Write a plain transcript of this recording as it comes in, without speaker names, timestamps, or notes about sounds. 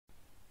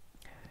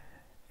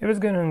Hey, what's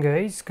going on,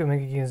 guys?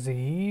 Xiangqi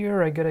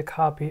here. I got a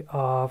copy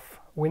of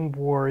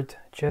Winboard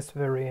chess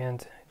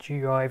variant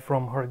GUI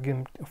from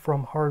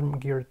Harm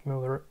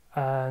Miller,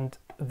 and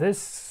this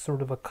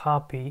sort of a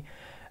copy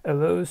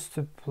allows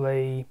to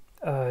play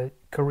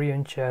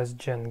Korean chess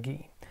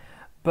Janggi.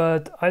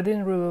 But I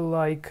didn't really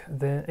like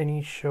the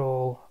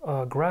initial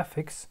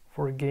graphics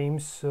for a game,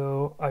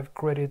 so I've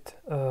created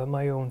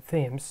my own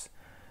themes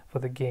for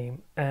the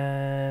game,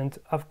 and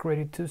I've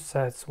created two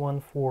sets,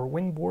 one for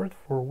Winboard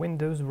for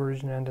Windows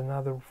version and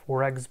another for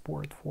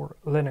Xboard for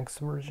Linux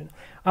version.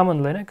 I'm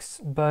on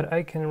Linux, but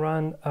I can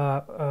run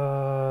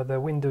the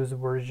Windows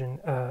version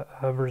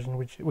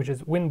which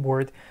is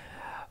Winboard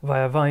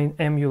via Vine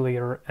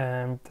emulator,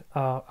 and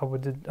I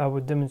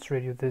would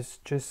demonstrate you this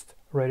just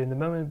right in the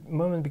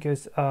moment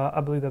because I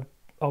believe that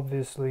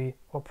obviously,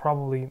 or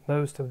probably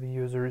most of the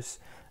users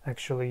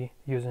actually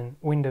using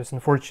Windows.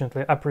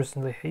 Unfortunately, I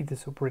personally hate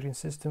this operating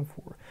system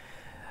for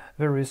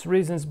various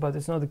reasons, but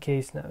it's not the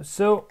case now.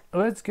 So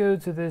let's go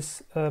to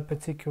this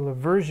particular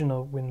version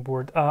of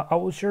Winboard. I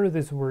will share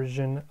this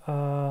version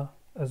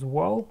as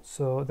well,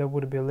 so there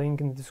would be a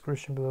link in the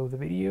description below the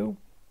video.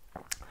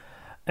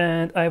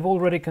 And I've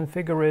already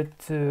configured it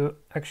to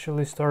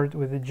actually start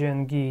with the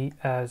Janggi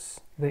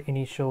as the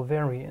initial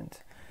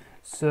variant.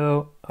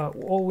 So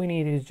all we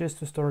need is just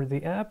to start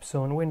the app.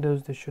 So on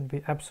Windows this should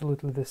be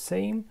absolutely the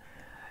same.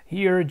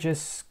 Here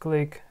just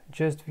click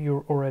just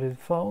view or edit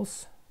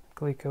files,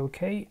 click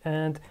OK,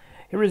 and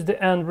here is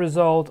the end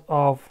result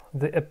of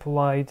the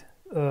applied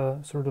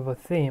sort of a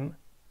theme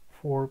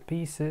for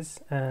pieces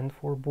and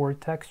for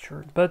board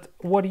texture. But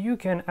what you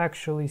can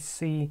actually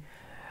see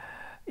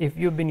if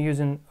you've been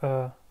using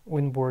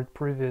Winboard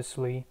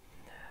previously,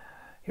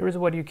 here's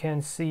what you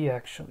can see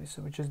actually.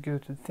 So we just go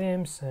to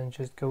themes and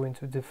just go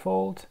into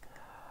default,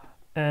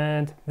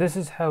 and this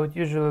is how it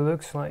usually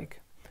looks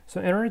like.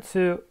 So in order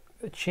to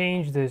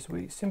change this,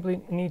 we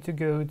simply need to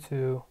go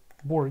to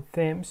board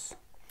themes,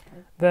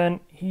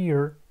 then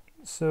here,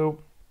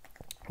 so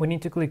we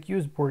need to click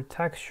use board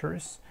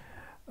textures.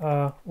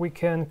 We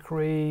can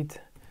create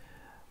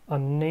a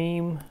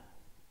name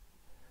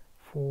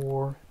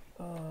for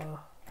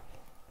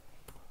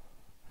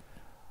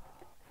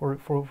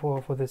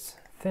this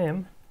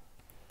theme.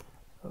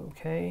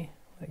 Okay,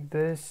 like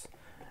this.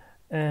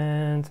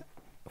 And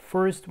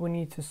first we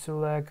need to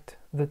select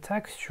the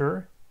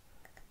texture,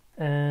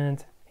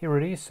 and here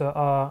it is. So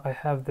I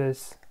have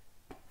this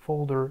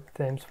folder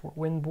themes for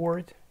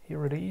Winboard.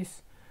 Here it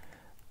is,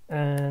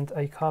 and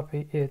I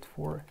copy it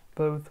for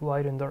both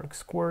light and dark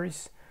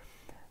squares.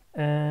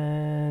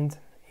 And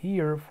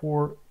here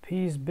for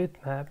piece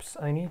bitmaps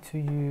I need to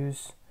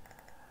use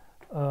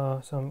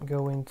so I'm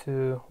going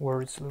to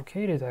where it's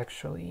located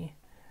actually.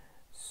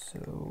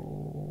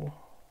 So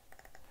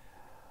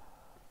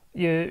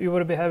yeah, you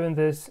would be having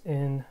this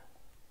in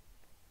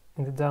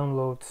the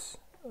downloads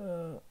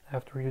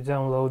after you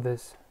download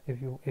this,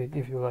 if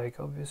you like,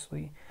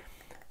 obviously.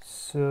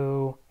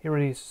 So here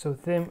it is. So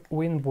theme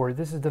Winboard,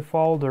 this is the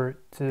folder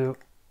to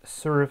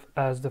serve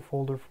as the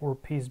folder for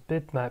piece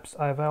bitmaps.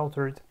 I've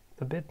altered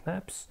the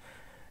bitmaps,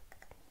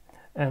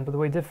 and by the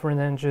way, different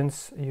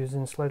engines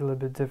using slightly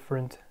bit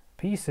different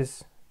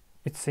pieces,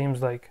 it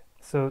seems like.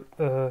 So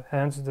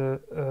hence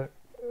the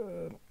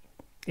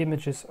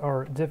images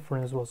are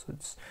different as well. So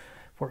it's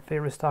for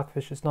Fairy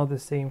Stockfish, it's not the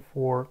same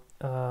for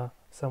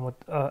somewhat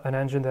an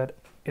engine that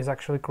is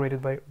actually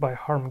created by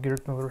Harm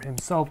Miller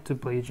himself to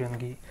play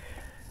Janggi.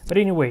 But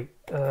anyway,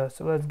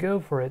 so let's go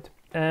for it.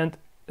 And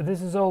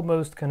this is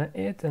almost kind of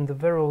it. And the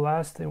very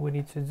last thing we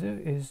need to do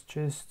is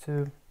just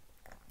to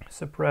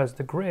suppress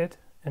the grid.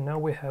 And now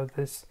we have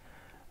this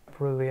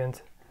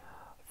brilliant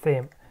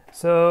theme.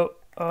 So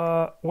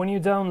when you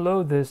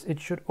download this, it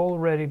should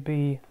already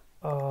be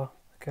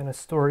kind of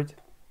stored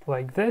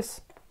like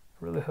this.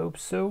 Really hope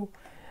so.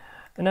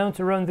 And now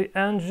to run the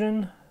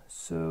engine,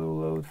 so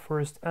load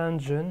first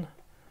engine,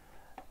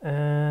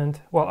 and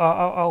well,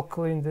 I'll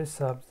clean this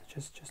up.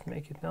 Just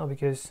make it now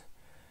because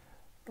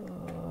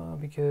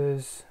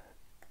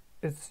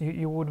it's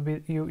you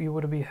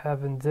would be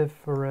having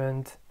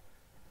different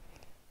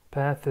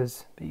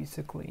paths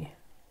basically,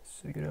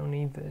 so you don't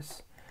need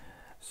this.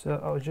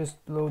 So I'll just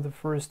load the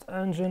first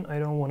engine. I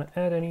don't want to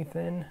add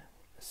anything.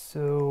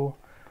 So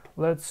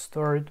let's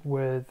start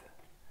with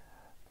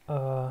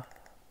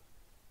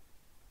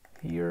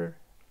here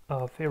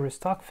Fairy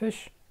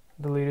Stockfish,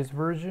 the latest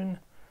version.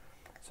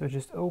 So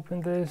just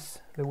open this,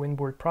 the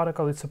Winboard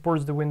protocol. It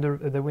supports the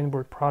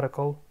Winboard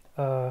protocol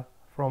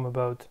from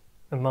about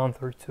a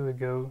month or two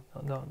ago,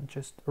 not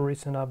just a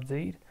recent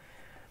update.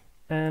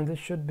 And this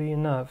should be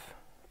enough.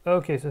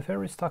 Okay, so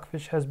Fairy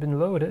Stockfish has been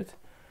loaded,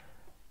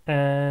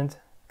 and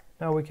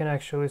now we can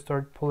actually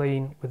start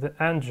playing with the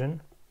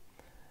engine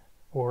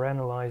or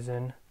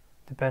analyzing,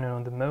 depending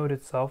on the mode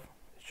itself.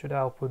 It should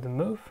output the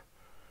move.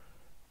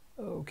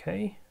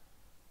 Okay.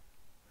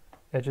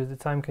 Just the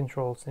time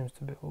control seems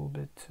to be a little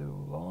bit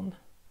too long.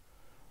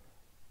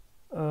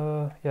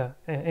 Yeah,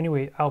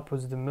 anyway,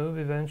 outputs the move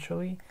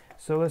eventually.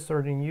 So let's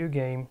start a new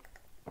game.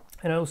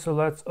 And also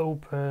let's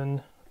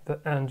open the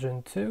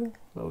engine too.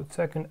 Load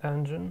second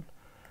engine.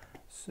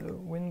 So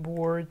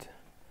Winboard,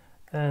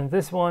 and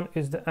this one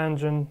is the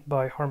engine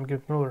by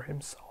Harmgert Müller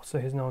himself. So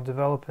he's now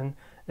developing.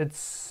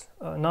 It's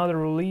not a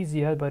release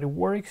yet, but it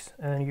works,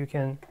 and you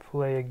can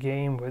play a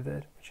game with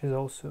it, which is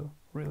also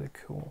really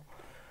cool.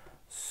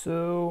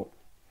 So,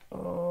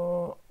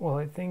 well,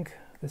 I think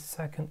the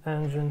second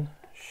engine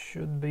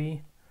should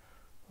be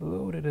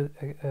loaded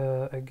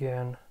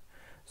again.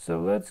 So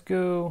let's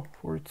go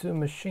for 2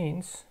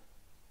 machines.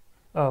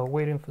 Oh,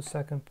 waiting for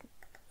second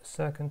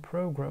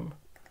program.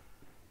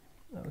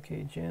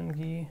 Okay,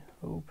 Janggi,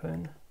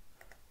 open,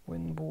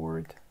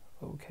 Winboard,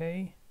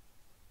 okay.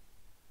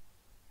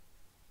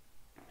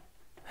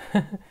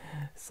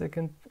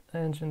 Second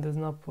engine does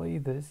not play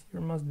this. You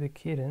must be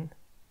kidding.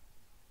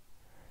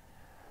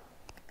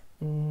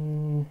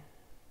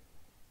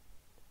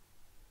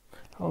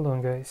 Hold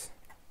on, guys.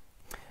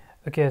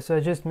 Okay, so I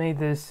just made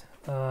this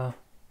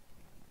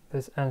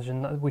this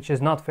engine, which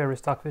is not Fairy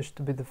Stockfish,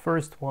 to be the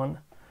first one,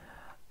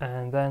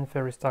 and then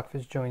Fairy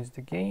Stockfish joins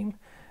the game.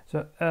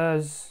 So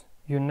as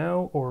you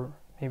know, or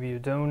maybe you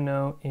don't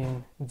know,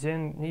 in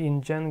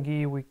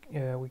Janggi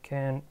we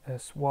can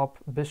swap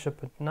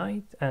bishop at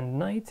night and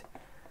knight.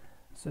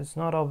 So it's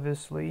not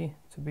obviously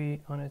to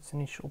be on its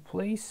initial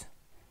place.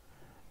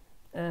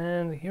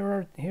 And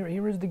here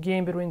is the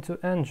game between 2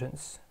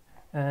 engines,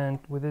 and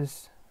with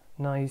this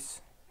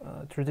nice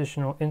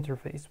traditional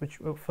interface, which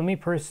for me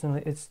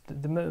personally it's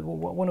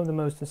one of the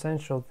most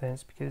essential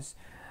things, because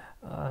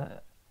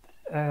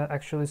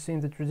actually seeing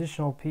the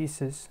traditional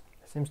pieces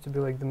seems to be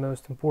like the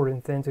most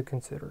important thing to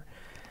consider.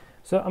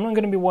 So I'm not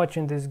going to be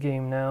watching this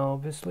game now,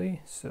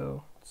 obviously,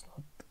 so it's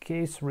not the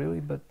case really,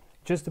 but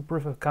just the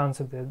proof of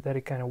concept that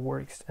it kind of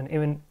works. And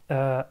even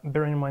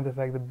bearing in mind the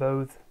fact that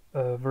both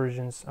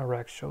versions are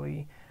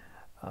actually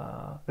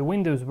the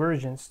Windows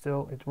version,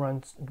 still it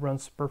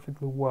runs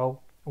perfectly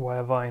well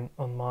via Vine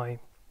on my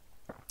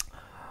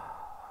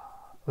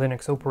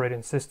Linux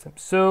operating system.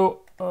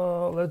 So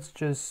let's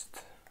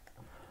just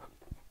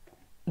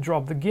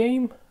drop the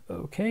game.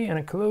 Okay, and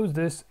I close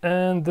this,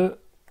 and the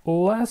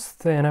last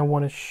thing I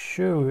want to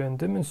show and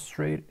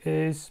demonstrate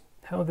is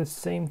how the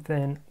same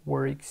thing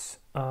works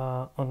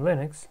on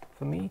Linux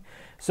for me.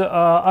 So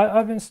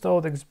I've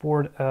installed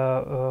Xboard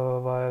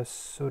via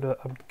sudo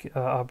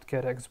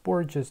apt-get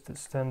Xboard, just the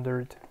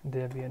standard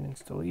Debian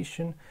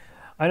installation.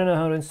 I don't know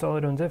how to install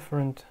it on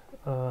different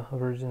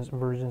versions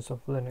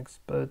of Linux,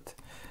 but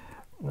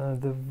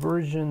the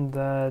version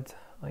that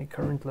I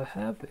currently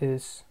have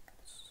is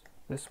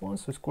this one,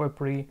 so it's quite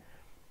pretty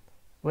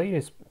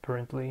latest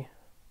apparently.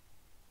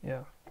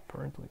 Yeah,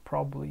 apparently,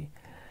 probably.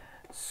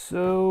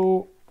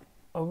 So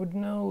I would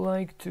now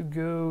like to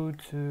go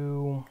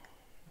to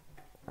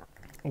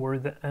where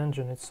the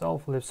engine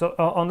itself lives. So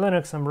on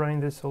Linux I'm running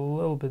this a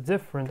little bit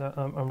different.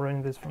 I'm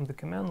running this from the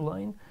command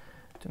line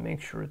to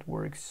make sure it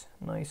works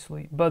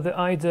nicely, but the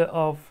idea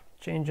of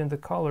changing the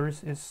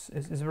colors is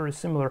very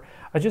similar.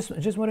 I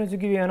just wanted to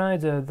give you an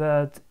idea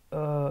that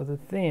the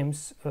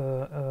themes,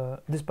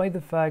 despite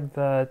the fact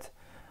that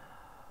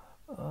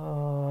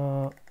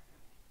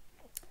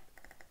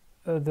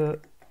the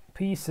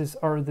pieces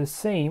are the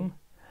same,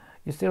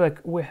 you see, like,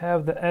 we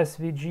have the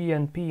SVG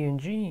and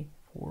PNG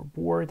for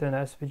board and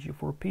SVG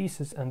for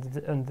pieces, and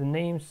the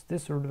names,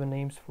 these are the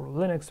names for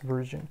Linux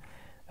version,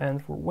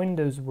 and for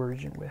Windows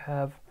version we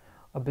have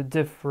a bit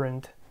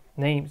different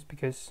names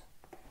because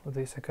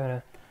these are kind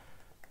of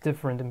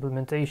different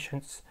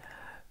implementations.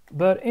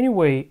 But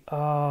anyway,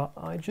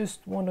 I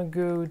just want to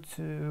go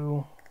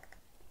to,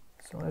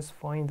 so let's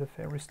find the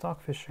Fairy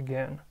Stockfish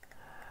again,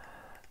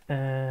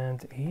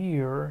 and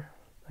here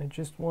I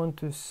just want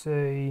to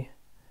say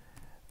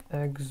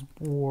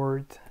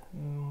Xboard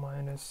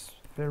minus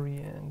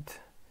variant,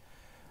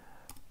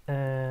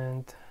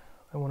 and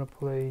I want to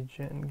play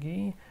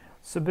Janggi.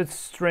 It's a bit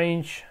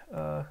strange,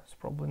 it's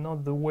probably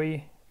not the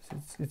way,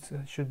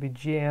 it should be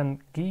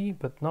Jiangi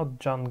but not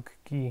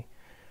Janggi,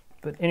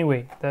 but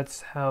anyway,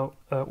 that's how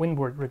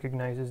Winboard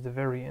recognizes the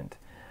variant.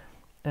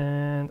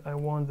 And I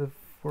want the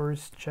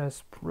first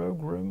chess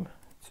program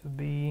to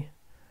be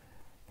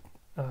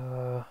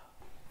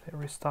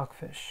Fairy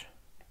Stockfish.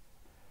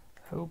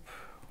 Hope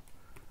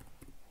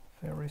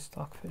Fairy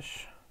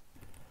Stockfish.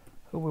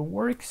 Hope it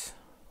works.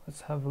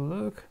 Let's have a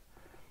look.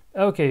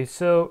 Okay,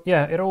 so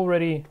yeah, it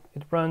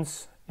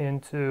runs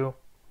into,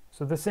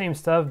 so the same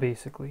stuff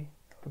basically.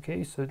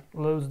 Okay, so it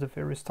loads the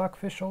Fairy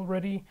Stockfish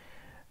already,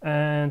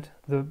 and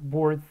the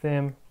board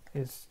theme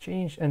is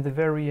changed, and the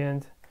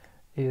variant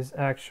is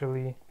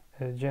actually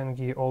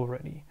Janggi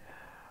already.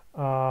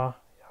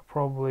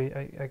 Probably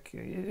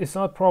it's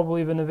not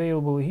probably even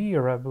available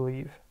here, I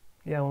believe.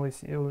 Yeah, only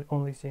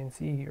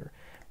CNC here,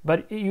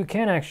 but you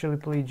can actually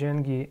play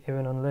Janggi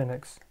even on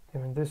Linux,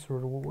 even this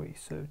sort of way.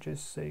 So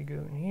just say go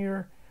in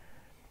here,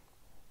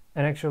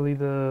 and actually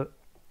the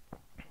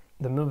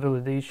move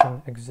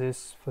validation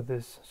exists for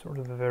this sort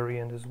of a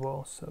variant as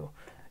well, so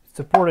it's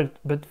supported,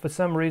 but for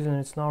some reason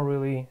it's not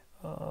really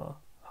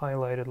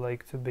highlighted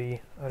like to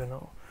be, I don't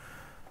know,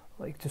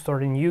 like to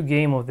start a new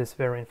game of this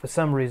variant for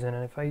some reason,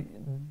 and if I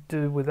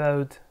do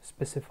without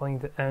specifying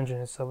the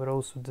engine itself, it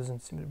also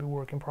doesn't seem to be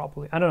working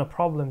properly. I don't know,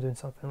 probably I'm doing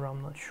something wrong,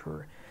 I'm not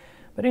sure.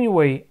 But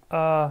anyway,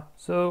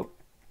 so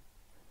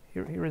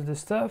here is the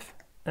stuff,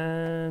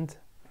 and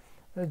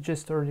let's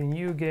just start a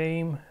new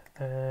game,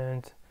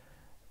 and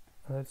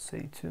let's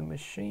say 2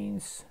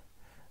 machines,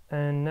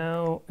 and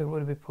now it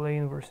would be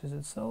playing versus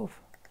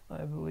itself,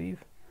 I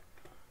believe.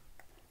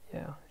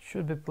 Yeah, it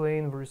should be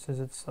playing versus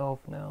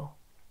itself now.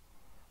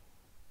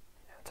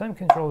 Time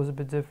control is a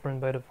bit different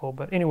by default,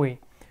 but anyway,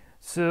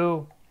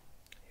 so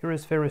here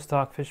is Fairy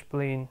Stockfish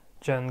playing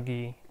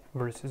Janggi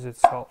versus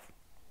itself.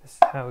 This is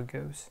how it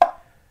goes.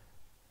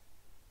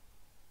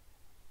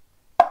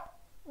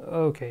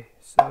 Okay,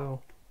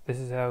 so this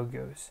is how it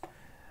goes.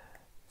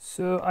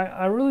 So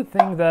I really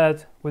think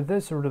that with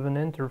this sort of an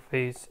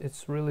interface,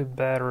 it's really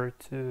better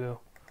to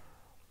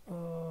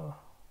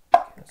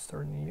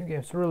start a new game.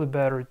 It's really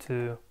better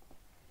to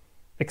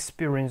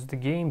experience the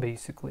game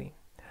basically.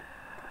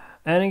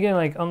 And again,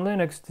 like on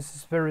Linux, this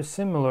is very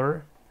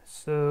similar.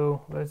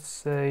 So let's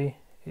say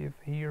if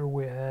here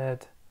we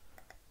had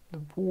the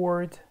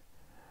board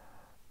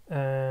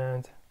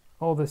and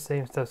all the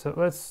same stuff. So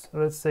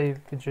let's say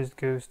if it just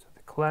goes to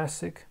the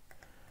classic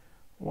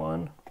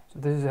one. So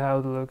this is how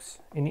it looks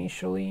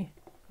initially.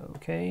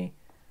 Okay.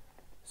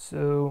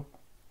 So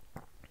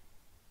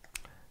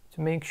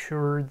to make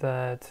sure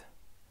that,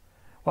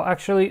 well,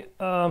 actually,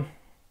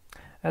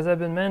 as I've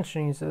been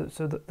mentioning, so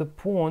the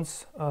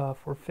pawns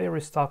for Fairy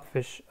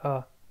Stockfish,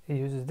 it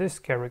uses this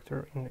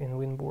character in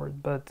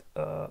Winboard, but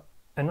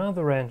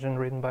another engine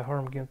written by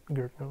Harm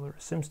Gertmüller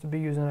seems to be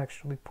using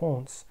actually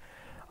pawns.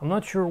 I'm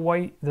not sure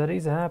why that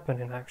is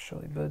happening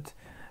actually, but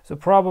so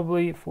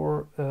probably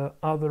for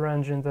other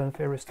engine than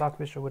Fairy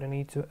Stockfish, I would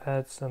need to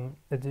add some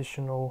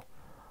additional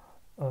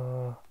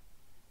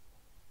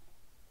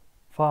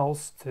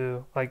files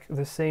to, like,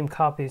 the same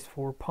copies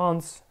for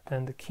pawns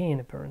and the king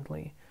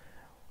apparently,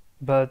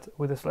 but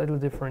with a slightly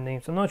different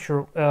names. I'm not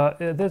sure.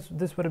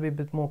 This would be a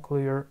bit more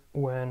clear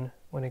when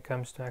it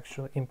comes to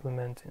actually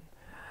implementing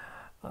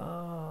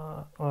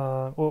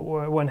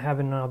when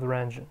having another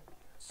engine.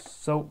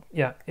 So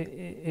yeah,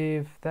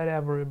 if that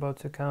ever about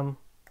to come,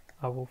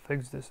 I will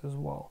fix this as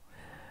well.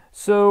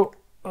 So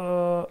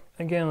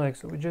again, like,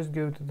 so we just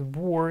go to the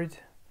board,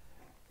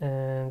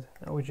 and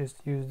now we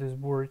just use this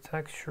board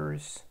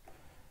textures.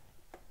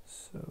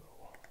 So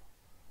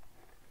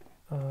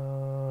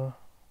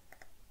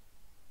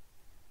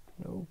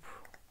nope.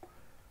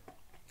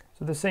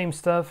 So the same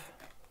stuff,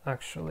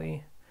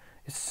 actually.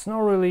 It's not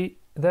really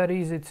that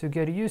easy to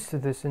get used to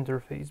this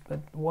interface,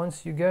 but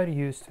once you get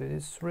used to it,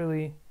 it's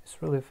really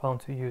fun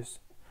to use,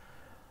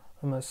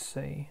 I must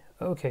say.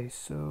 Okay,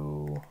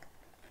 so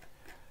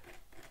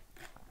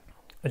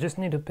I just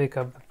need to pick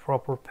up the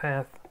proper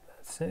path.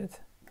 That's it.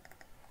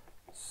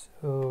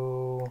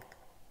 So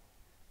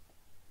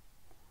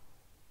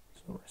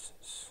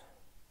sources,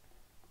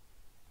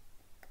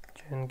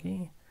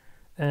 Janggi,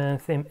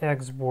 and theme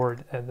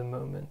Xboard at the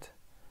moment.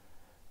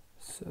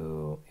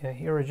 So yeah,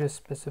 here I just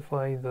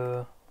specify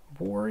the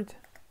board.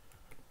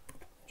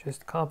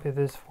 Just copy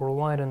this for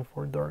light and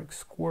for dark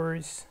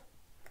squares,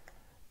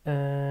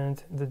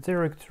 and the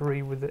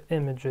directory with the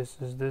images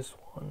is this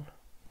one.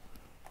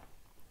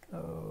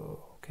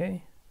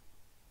 Okay,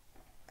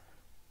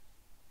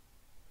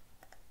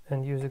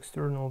 and use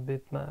external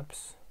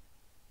bitmaps.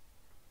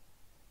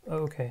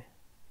 Okay,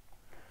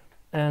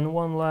 and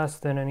one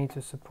last thing, I need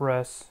to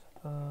suppress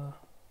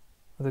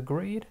the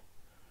grid.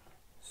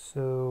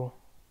 So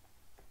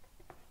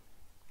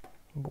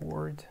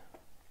board.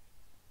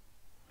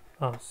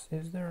 Oh,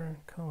 is there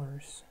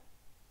colors?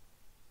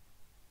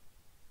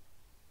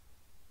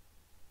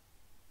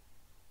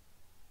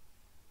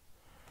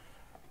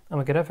 Oh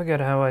my god, I forgot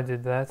how I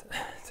did that.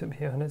 To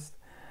be honest,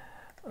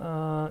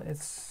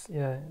 it's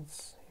here.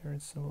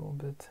 It's a little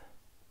bit.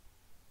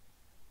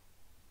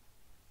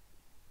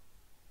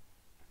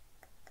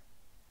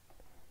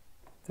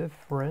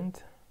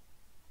 Different.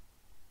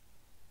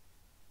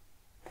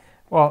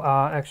 Well,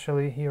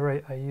 actually,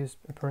 here I use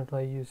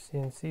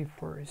CNC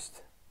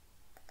first.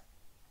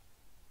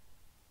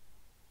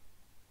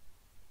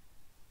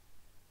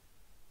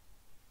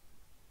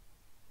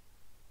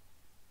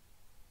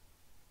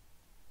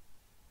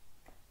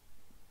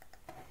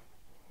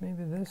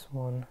 Maybe this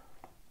one.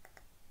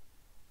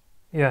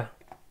 Yeah,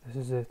 this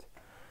is it.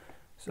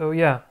 So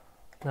yeah,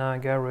 now I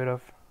got rid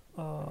of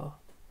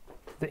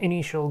the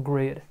initial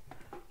grid,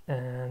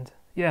 and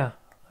yeah,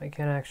 I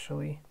can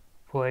actually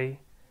play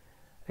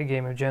a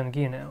game of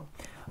Janggi now.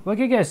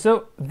 Okay guys,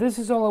 so this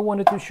is all I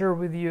wanted to share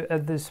with you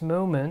at this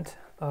moment,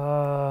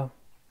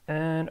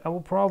 and I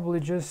will probably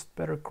just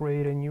better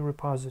create a new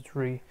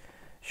repository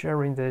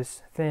sharing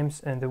this themes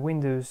and the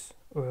Windows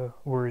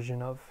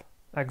version of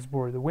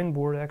Xboard, the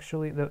Winboard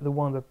actually, the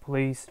one that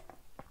plays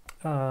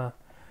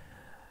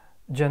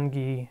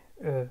Janggi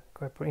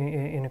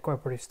in a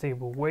quite pretty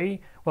stable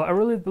way. Well, I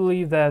really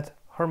believe that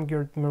Harm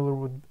Gertmüller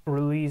would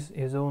release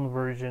his own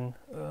version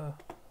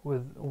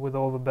with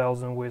all the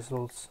bells and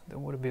whistles. That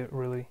would be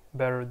really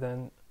better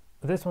than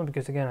this one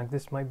because again, like,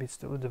 this might be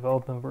still a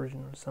development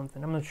version or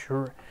something. I'm not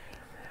sure.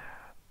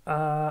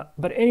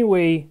 But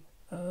anyway,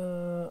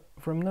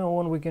 from now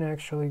on, we can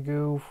actually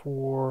go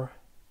for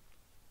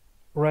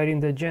writing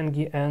the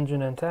Janggi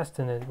engine and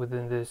testing it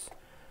within this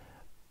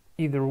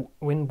either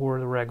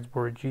Winboard or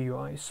Xboard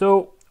GUI.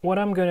 So what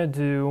I'm gonna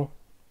do,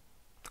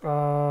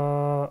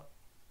 I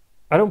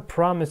don't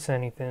promise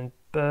anything,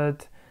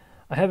 but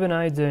I have an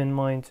idea in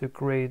mind to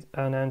create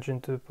an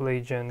engine to play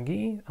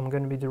Janggi. I'm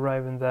going to be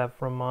deriving that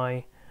from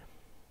my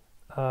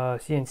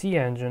CNC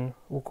engine,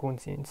 Wukong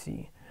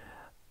CNC.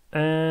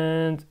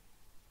 And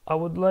I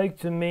would like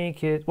to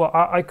make it, well,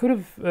 I could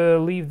have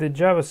leave the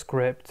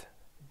JavaScript,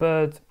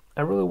 but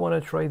I really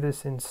want to try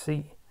this in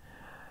C.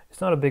 It's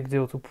not a big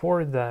deal to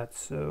port that,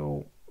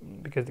 so,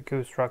 because the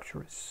code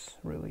structure is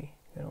really,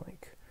 you know,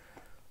 like,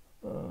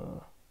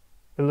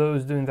 Below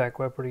is doing that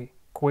quite pretty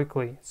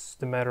quickly. It's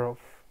the matter of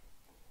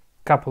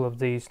couple of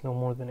days, no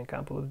more than a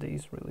couple of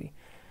days really,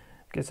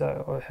 because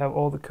I have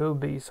all the code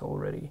base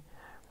already.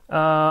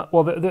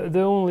 Well,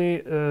 the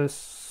only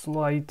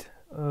slight,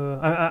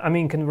 I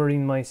mean,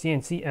 converting my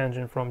CNC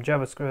engine from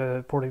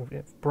JavaScript,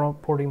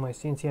 porting my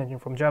CNC engine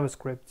from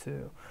JavaScript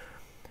to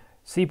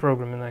C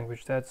programming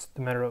language. That's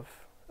the matter of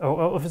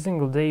a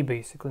single day,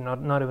 basically,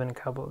 not even a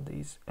couple of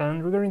days.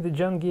 And regarding the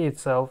Janggi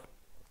itself,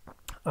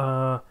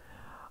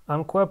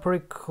 I'm quite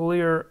pretty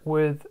clear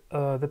with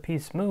the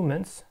piece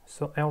movements,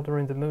 so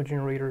altering the mode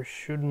generator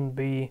shouldn't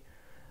be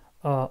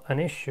an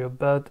issue,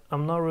 but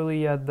I'm not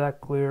really yet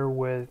that clear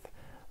with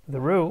the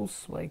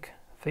rules, like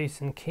face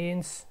and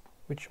keys,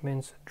 which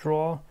means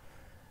draw.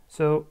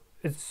 So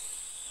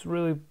it's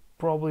really,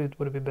 probably it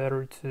would be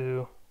better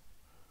to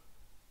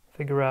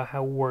figure out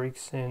how it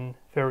works in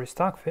Fairy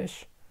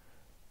Stockfish,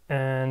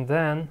 and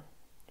then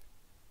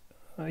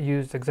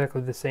use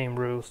exactly the same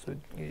rules, so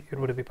it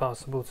would be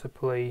possible to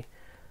play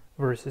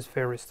versus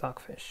Fairy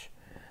Stockfish.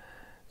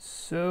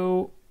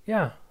 So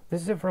yeah,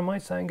 this is it from my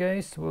side,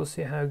 guys. We'll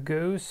see how it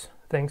goes.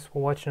 Thanks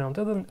for watching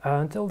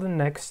until the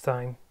next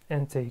time,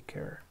 and take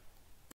care.